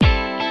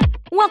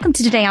Welcome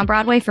to Today on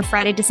Broadway for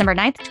Friday, December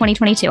 9th,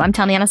 2022. I'm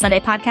Tell Me on a Sunday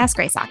podcast,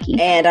 Grace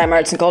Aki. And I'm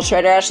arts and culture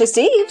writer Ashley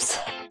Steves.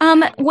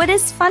 What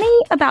is funny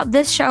about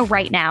this show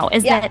right now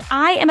is that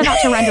I am about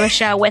to run to a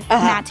show with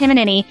Matt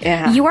Tamanini.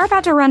 Yeah. You are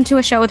about to run to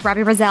a show with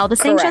Robbie Rozelle, the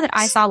same show that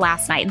I saw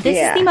last night. This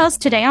is the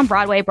most Today on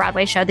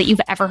Broadway show that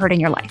you've ever heard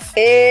in your life.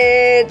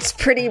 It's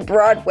pretty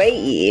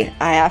Broadway-y,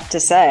 I have to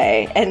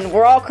say. And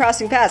we're all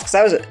crossing paths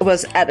because I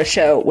was at a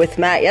show with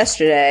Matt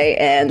yesterday,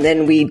 and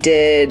then we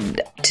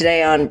did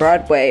Today on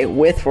Broadway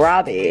with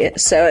Robbie.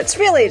 So it's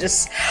really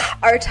just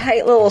our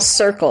tight little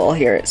circle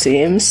here, it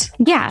seems.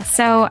 Yeah,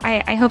 so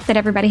I hope that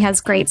everybody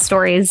has great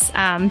stories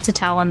to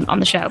tell on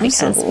the show,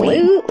 because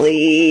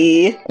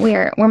absolutely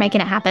we're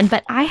making it happen.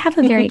 But I have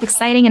a very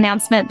exciting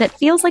announcement that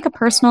feels like a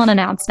personal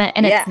announcement,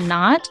 and it's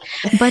not,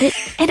 but it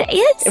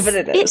is. But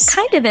it is. It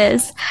kind of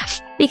is,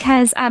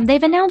 because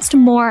they've announced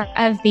more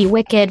of the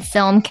Wicked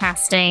film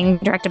casting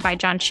directed by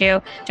John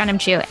M.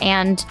 Chu,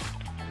 and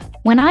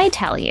when I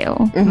tell you,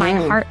 my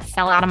heart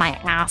fell out of my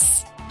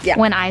ass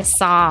when I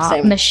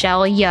saw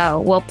Michelle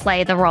Yeoh will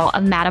play the role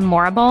of Madame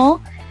Morrible.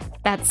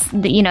 That's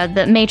the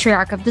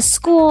matriarch of the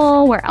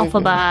school where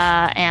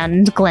Elphaba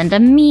and Glinda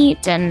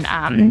meet, and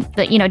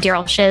dear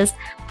old Shiz.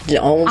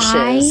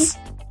 I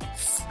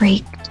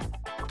freaked out.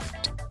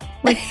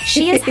 Like,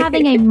 she is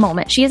having a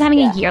moment. She is having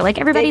a year. Like,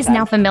 everybody's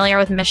now familiar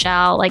with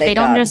Michelle. Like, they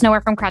don't just know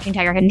her from Crouching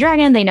Tiger, Hidden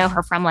Dragon. They know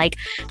her from, like,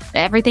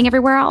 Everything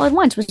Everywhere All at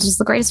Once, which is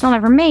the greatest film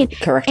ever made.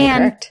 Correct.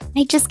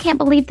 I just can't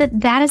believe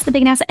that is the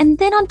big announcement. And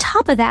then on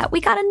top of that,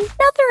 we got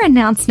another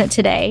announcement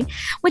today,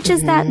 which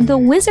is that the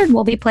wizard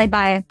will be played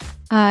by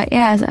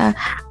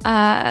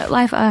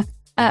Life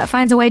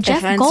Finds a Way,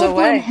 Jeff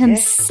Goldblum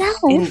himself.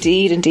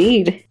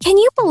 Indeed. Can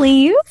you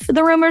believe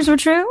the rumors were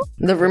true?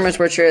 The rumors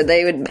were true.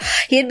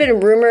 He had been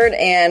rumored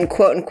and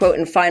quote unquote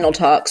in final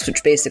talks,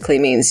 which basically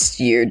means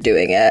you're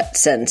doing it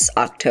since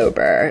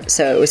October.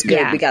 So it was good.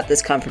 Yeah. We got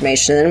this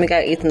confirmation. And then we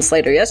got Ethan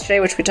Slater yesterday,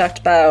 which we talked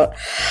about.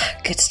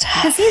 Good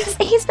stuff. Because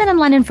he's been in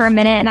London for a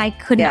minute, and I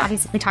couldn't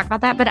obviously talk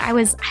about that, but I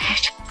was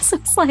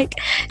like,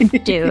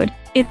 dude,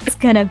 it's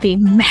gonna be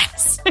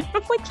massive.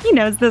 Like, he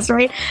knows this,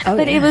 right?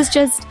 It was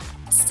just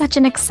such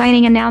an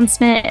exciting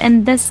announcement,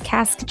 and this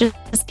cast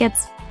just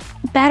gets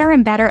better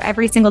and better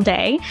every single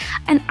day.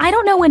 And I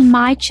don't know when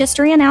my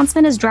Chistery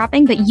announcement is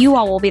dropping, but you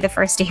all will be the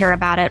first to hear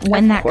about it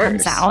when that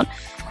comes out.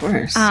 Of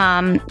course.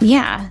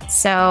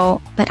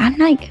 So, but I'm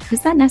like,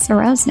 who's that Nessa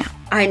Rose now?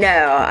 I know.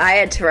 I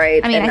had to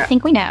write. I mean, I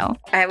think we know.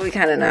 We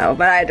kind of know,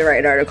 but I had to write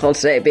an article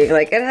today being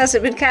like, it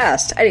hasn't been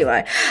cast.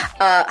 Anyway,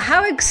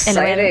 how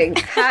exciting!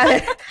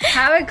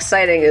 How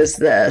exciting is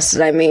this?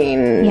 I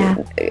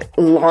mean,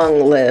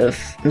 long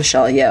live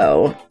Michelle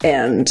Yeoh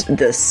and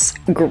this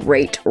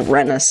great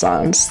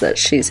renaissance that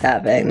she's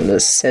having.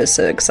 This is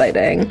so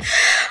exciting.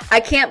 I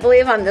can't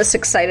believe I'm this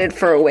excited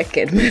for a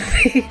Wicked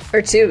movie,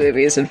 or two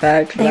movies, in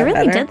fact. They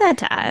really did that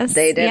to us.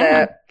 They did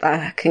it.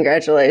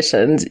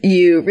 Congratulations.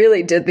 You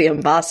really did the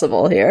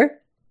impossible here.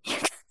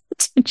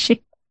 Did you?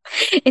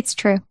 It's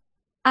true.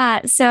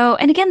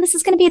 And again, this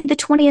is going to be the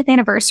 20th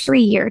anniversary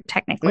year,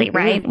 technically,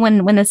 right?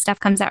 When this stuff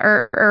comes out,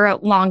 or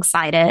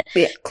alongside it.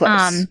 Yeah,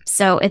 close.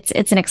 So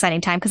it's an exciting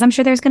time, because I'm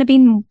sure there's going to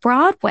be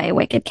Broadway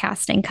Wicked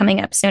casting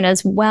coming up soon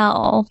as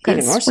well,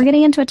 because we're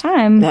getting into a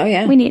time. Oh,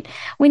 yeah. We need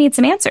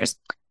some answers.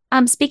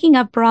 Speaking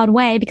of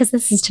Broadway, because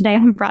this is Today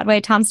on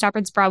Broadway, Tom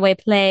Stoppard's Broadway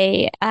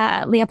play,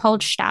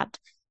 Leopoldstadt,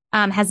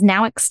 has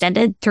now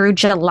extended through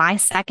July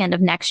 2nd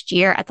of next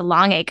year at the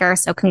Longacre.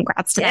 So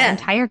congrats to that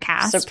entire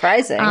cast.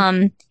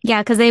 Surprising.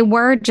 Because they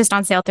were just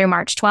on sale through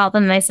March 12th,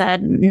 and they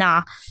said,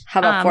 nah.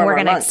 How about 4 we're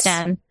more months?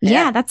 Extend.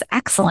 Yeah, that's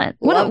excellent.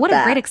 What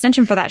a great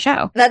extension for that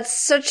show. That's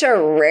such a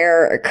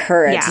rare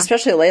occurrence,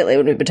 especially lately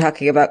when we've been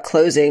talking about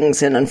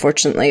closings, and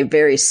unfortunately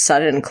very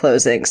sudden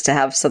closings. To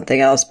have something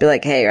else be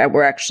like, hey,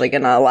 we're actually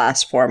going to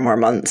last 4 more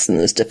months in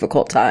this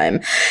difficult time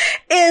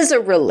is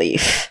a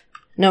relief,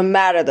 no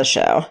matter the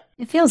show.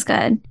 It feels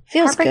good.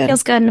 Heartbreak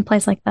feels good in a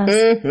place like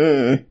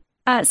this.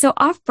 So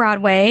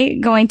off-Broadway,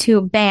 going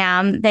to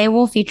BAM, they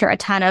will feature a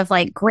ton of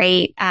like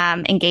great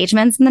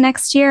engagements in the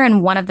next year,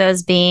 and one of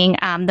those being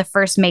the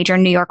first major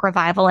New York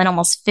revival in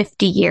almost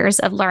 50 years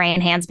of Lorraine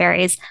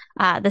Hansberry's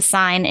The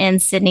Sign in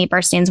Sydney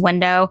Burstein's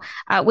Window,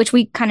 which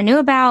we kind of knew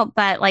about,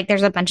 but like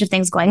there's a bunch of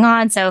things going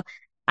on. So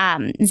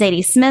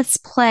Zadie Smith's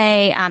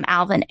play,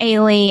 Alvin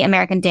Ailey,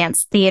 American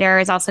Dance Theater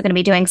is also going to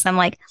be doing some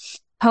like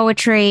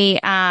poetry,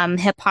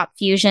 hip-hop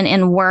fusion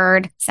in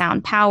Word,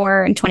 Sound,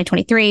 Power in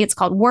 2023. It's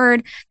called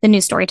Word, The New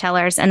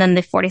Storytellers, and then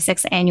the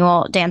 46th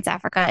annual Dance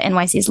Africa,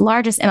 NYC's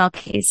largest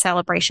MLK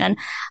celebration,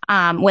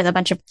 with a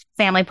bunch of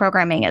family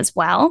programming as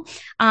well.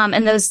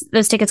 And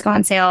those tickets go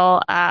on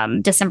sale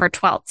December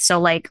 12th. So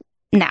like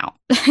now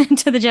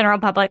to the general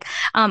public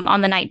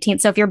on the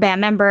 19th. So if you're a band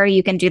member,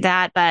 you can do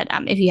that. But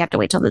if you have to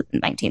wait till the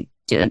 19th,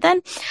 do it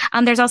then.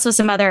 There's also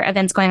some other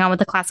events going on with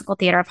the Classical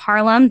Theater of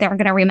Harlem. They're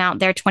going to remount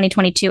their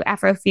 2022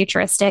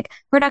 Afrofuturistic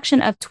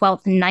production of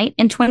Twelfth Night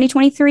in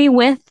 2023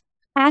 with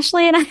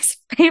Ashley and I's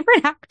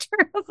favorite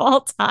actor of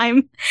all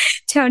time,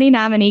 Tony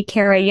nominee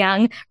Kara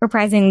Young,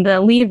 reprising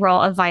the lead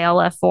role of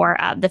Viola for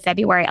the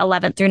February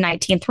 11th through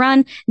 19th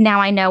run.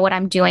 Now I know what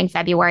I'm doing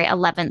February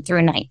 11th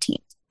through 19th.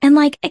 And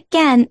like,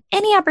 again,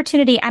 any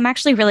opportunity, I'm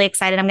actually really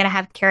excited. I'm going to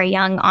have Kara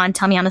Young on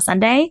Tell Me on a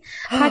Sunday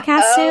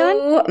podcast soon.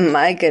 Oh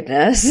my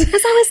goodness.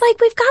 Because I was like,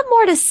 we've got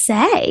more to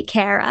say,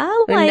 Kara.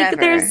 Like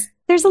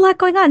there's a lot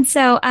going on.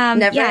 So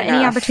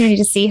any opportunity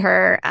to see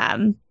her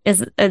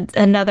is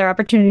another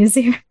opportunity to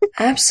see her.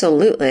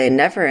 Absolutely.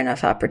 Never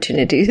enough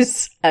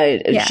opportunities.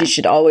 She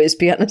should always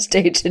be on a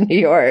stage in New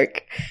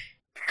York.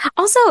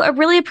 Also, I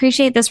really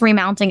appreciate this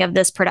remounting of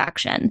this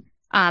production.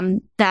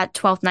 That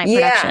 12th Night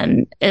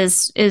production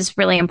is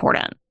really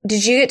important.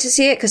 Did you get to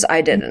see it? Because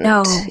I didn't.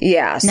 No.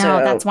 Yeah.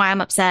 No, that's why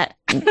I'm upset.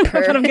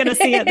 But I'm going to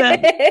see it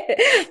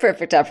then.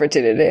 Perfect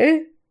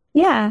opportunity.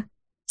 Yeah.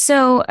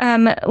 So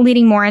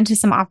leading more into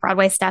some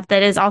off-Broadway stuff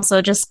that is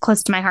also just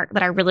close to my heart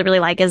that I really, really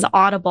like is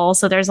Audible.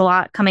 So there's a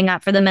lot coming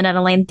up for the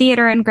Minetta Lane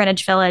Theater in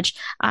Greenwich Village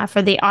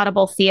for the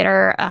Audible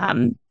Theater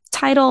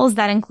titles.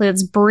 That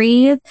includes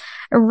Breathe,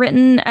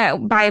 written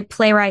by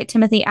playwright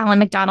Timothy Allen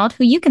McDonald,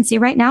 who you can see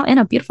right now in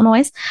A Beautiful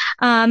Noise,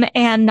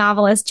 and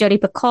novelist Jodi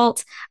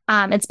Picoult.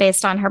 It's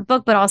based on her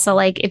book, but also,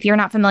 like, if you're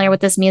not familiar with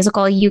this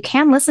musical, you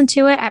can listen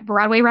to it at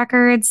Broadway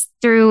Records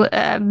through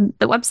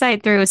the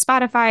website, through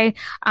Spotify.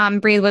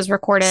 Breathe was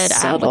recorded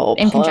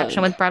in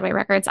conjunction with Broadway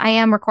Records. I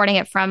am recording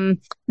it from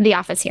the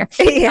office here.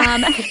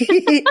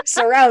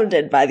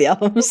 Surrounded by the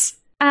albums.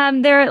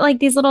 There are like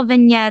these little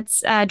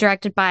vignettes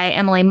directed by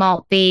Emily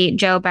Maltby,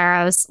 Joe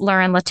Barrows,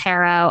 Lauren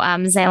Latero,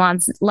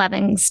 Zaylon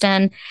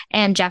Livingston,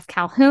 and Jeff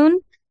Calhoun.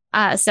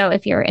 So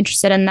if you're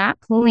interested in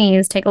that,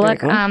 please take a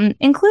look,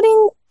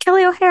 including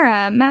Kelly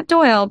O'Hara, Matt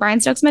Doyle, Brian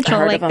Stokes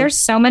Mitchell. Like, there's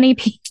so many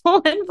people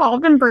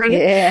involved in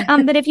Breathe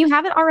that if you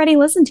haven't already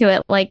listened to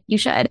it, like, you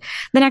should.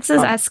 The next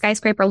is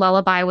Skyscraper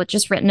Lullaby, which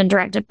is written and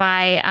directed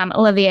by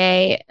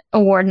Olivier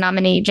Award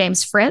nominee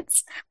James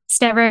Fritz.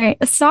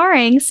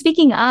 Starring,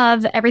 speaking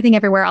of Everything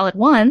Everywhere All at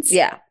Once,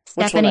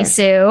 Stephanie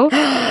Sue.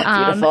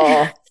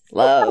 Beautiful.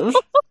 Love.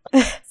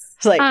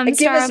 It's like,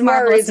 give us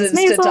more reasons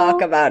to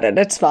talk about it.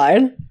 It's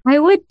fine. I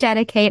would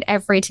dedicate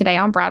every Today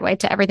on Broadway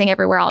to Everything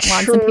Everywhere All at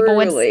Once, and people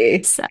would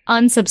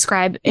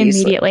unsubscribe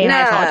immediately, and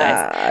I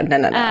apologize.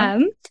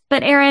 No.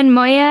 But Aaron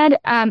Moayed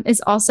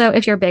is also,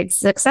 if you're a big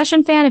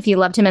Succession fan, if you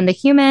loved him in The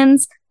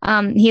Humans,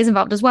 he is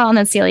involved as well. And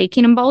then Celia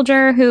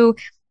Keenan-Bolger, who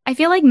I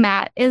feel like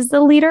Matt is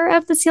the leader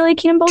of the Celia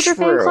Keenan-Bolger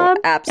fan club.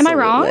 Absolutely. Am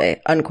I wrong?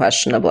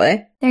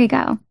 Unquestionably. There you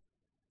go.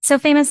 So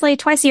famously,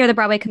 twice a year, the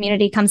Broadway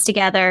community comes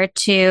together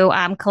to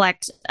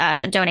collect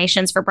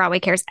donations for Broadway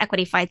Cares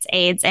Equity Fights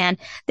AIDS. And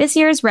this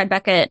year's Red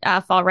Bucket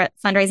Fall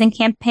fundraising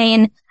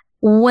campaign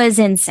was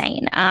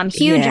insane.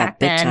 Hugh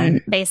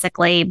Jackman,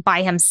 basically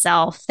by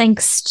himself,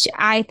 thanks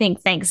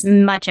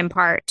much in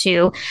part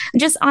to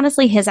just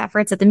honestly his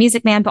efforts at the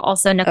Music Man, but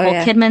also Nicole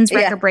Kidman's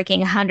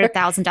record-breaking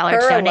 $100,000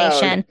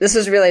 donation. Alone. This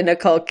was really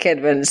Nicole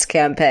Kidman's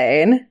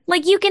campaign.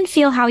 Like, you can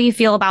feel how you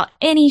feel about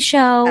any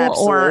show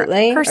or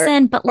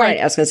person, but like,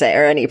 I was going to say,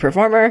 or any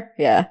performer.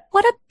 Yeah.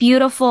 What a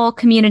beautiful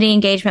community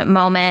engagement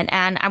moment.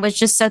 And I was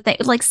just so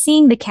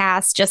seeing the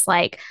cast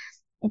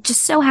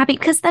just so happy,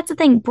 because that's the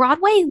thing.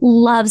 Broadway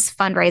loves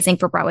fundraising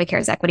for Broadway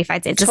Cares Equity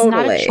Fights AIDS. This is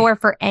not a chore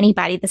for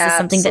anybody. This is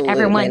something that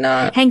everyone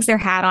hangs their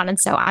hat on. And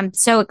so I'm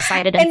so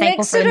excited and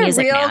thankful for the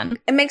Music Man.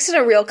 It makes it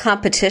a real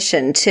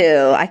competition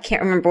too. I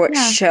can't remember what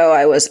show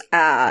I was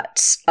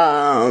at.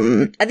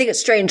 I think it's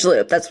Strange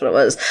Loop. That's what it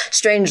was.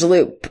 Strange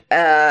Loop.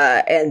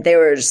 And they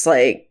were just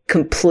like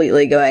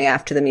completely going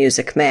after the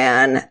Music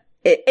Man.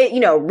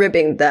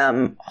 Ribbing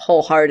them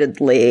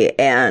wholeheartedly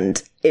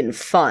and in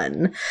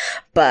fun.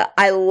 But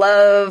I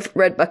love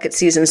Red Bucket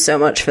season so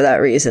much for that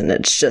reason.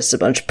 It's just a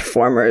bunch of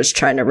performers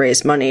trying to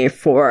raise money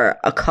for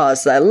a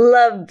cause that I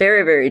love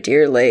very, very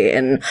dearly,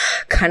 and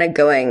kind of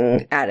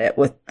going at it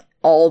with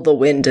all the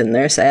wind in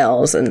their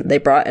sails. And they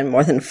brought in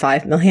more than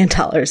 $5 million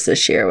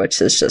this year, which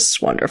is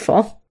just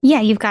wonderful. Yeah,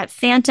 you've got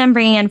Phantom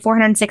bringing in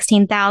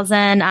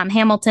 $416,000,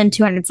 Hamilton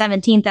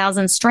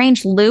 $217,000,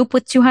 Strange Loop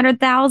with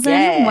 $200,000.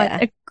 Yeah.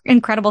 What a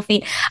incredible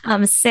feat.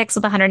 Six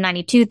with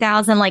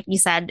 $192,000. Like you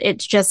said,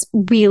 it's just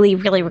really,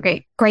 really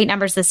great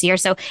numbers this year.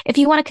 So if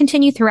you want to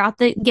continue throughout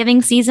the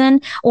giving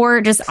season,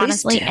 or just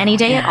honestly any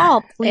day at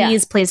all,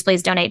 please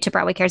donate to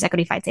Broadway Cares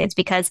Equity Fights AIDS,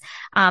 because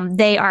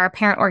they are a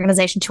parent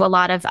organization to a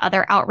lot of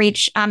other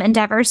outreach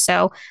endeavors.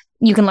 So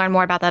you can learn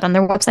more about that on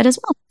their website as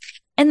well.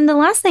 And then the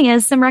last thing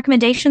is some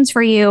recommendations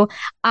for you.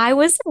 I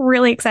was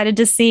really excited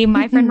to see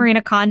my friend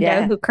Marina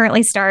Kondo, who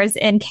currently stars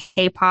in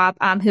K-pop,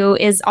 who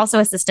is also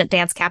assistant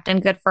dance captain.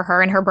 Good for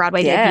her and her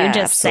Broadway debut,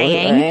 just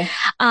saying.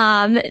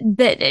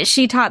 That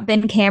she taught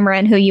Ben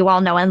Cameron, who you all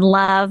know and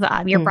love,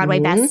 your Broadway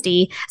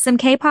bestie, some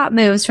K-pop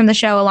moves from the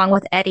show along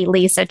with Eddie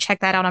Lee. So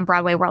check that out on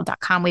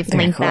BroadwayWorld.com. We've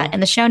linked that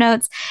in the show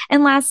notes.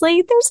 And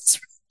lastly, there's this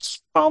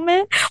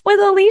moment with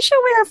Alicia,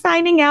 we are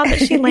finding out that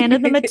she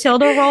landed the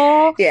Matilda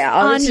role.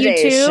 On the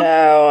Today YouTube.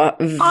 Show.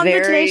 On the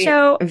Today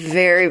Show.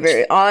 Very,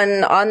 very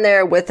on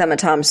there with Emma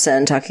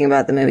Thompson talking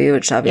about the movie,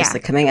 which obviously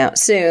coming out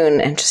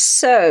soon, and just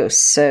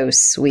so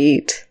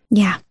sweet.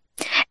 Yeah.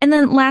 And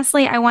then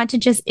lastly, I want to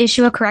just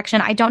issue a correction.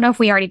 I don't know if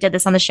we already did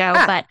this on the show,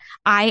 but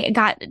I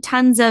got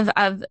tons of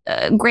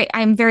great.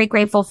 I'm very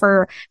grateful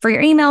for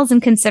your emails and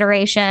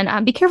consideration.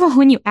 Be careful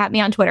when you at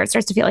me on Twitter. It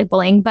starts to feel like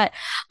bullying, but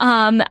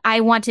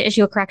I want to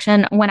issue a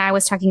correction. When I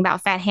was talking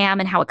about Fat Ham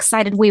and how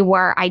excited we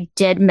were, I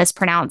did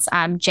mispronounce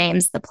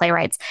James, the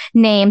playwright's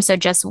name. So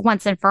just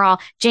once and for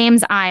all,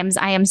 James Imes,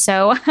 I am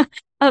so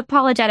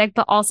apologetic,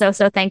 but also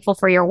so thankful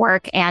for your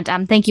work. And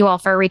thank you all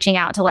for reaching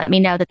out to let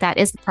me know that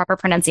is the proper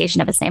pronunciation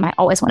of his name. I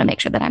always want to make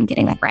sure that I'm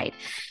getting that right.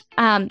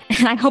 And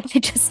I hope I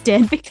just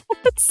did, because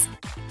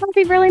it would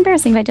be really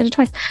embarrassing if I did it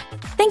twice.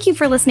 Thank you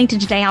for listening to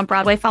Today on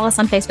Broadway. Follow us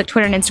on Facebook,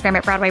 Twitter, and Instagram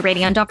at Broadway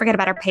Radio. And don't forget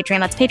about our Patreon.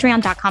 That's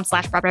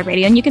patreon.com/Broadway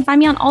Radio. And you can find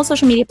me on all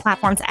social media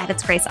platforms at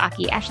It's Grace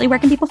Aki. Ashley, where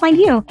can people find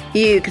you?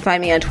 You can find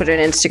me on Twitter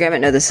and Instagram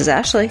at No This Is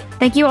Ashley.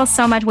 Thank you all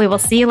so much. We will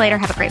see you later.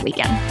 Have a great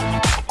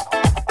weekend.